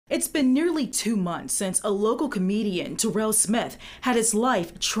It's been nearly 2 months since a local comedian, Terrell Smith, had his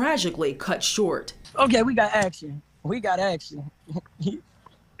life tragically cut short. Okay, we got action. We got action.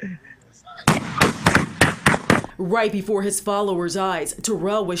 Right before his followers' eyes,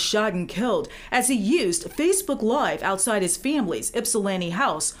 Terrell was shot and killed as he used Facebook Live outside his family's Ypsilanti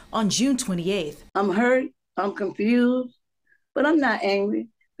house on June 28th. I'm hurt, I'm confused, but I'm not angry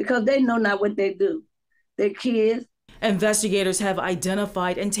because they know not what they do. They're kids. Investigators have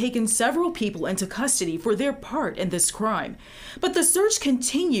identified and taken several people into custody for their part in this crime. But the search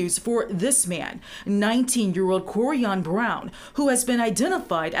continues for this man, 19-year-old Corian Brown, who has been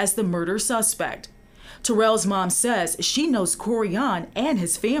identified as the murder suspect. Terrell's mom says she knows Corian and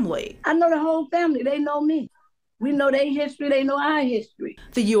his family. I know the whole family. They know me. We know their history. They know our history.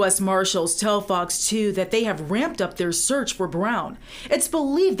 The U.S. Marshals tell Fox 2 that they have ramped up their search for Brown. It's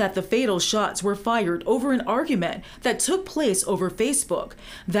believed that the fatal shots were fired over an argument that took place over Facebook.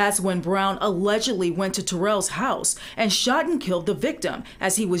 That's when Brown allegedly went to Terrell's house and shot and killed the victim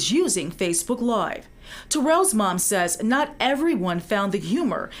as he was using Facebook Live. Terrell's mom says not everyone found the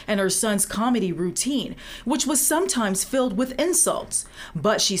humor in her son's comedy routine, which was sometimes filled with insults.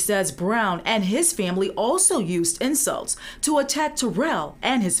 But she says Brown and his family also used insults to attack Terrell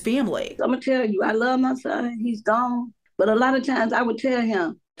and his family. I'm going to tell you, I love my son. He's gone. But a lot of times I would tell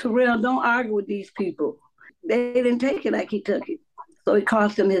him, Terrell, don't argue with these people. They didn't take it like he took it. So it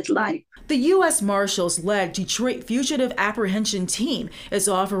cost him his life. The U.S. Marshals-led Detroit Fugitive Apprehension Team is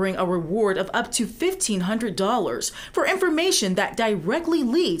offering a reward of up to $1,500 for information that directly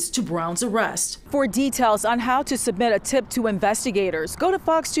leads to Brown's arrest. For details on how to submit a tip to investigators, go to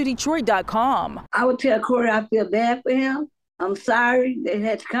fox2detroit.com. I would tell Corey I feel bad for him. I'm sorry they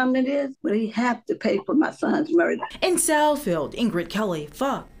had to come to this, but he have to pay for my son's murder. In Southfield, Ingrid Kelly,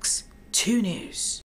 Fox 2 News.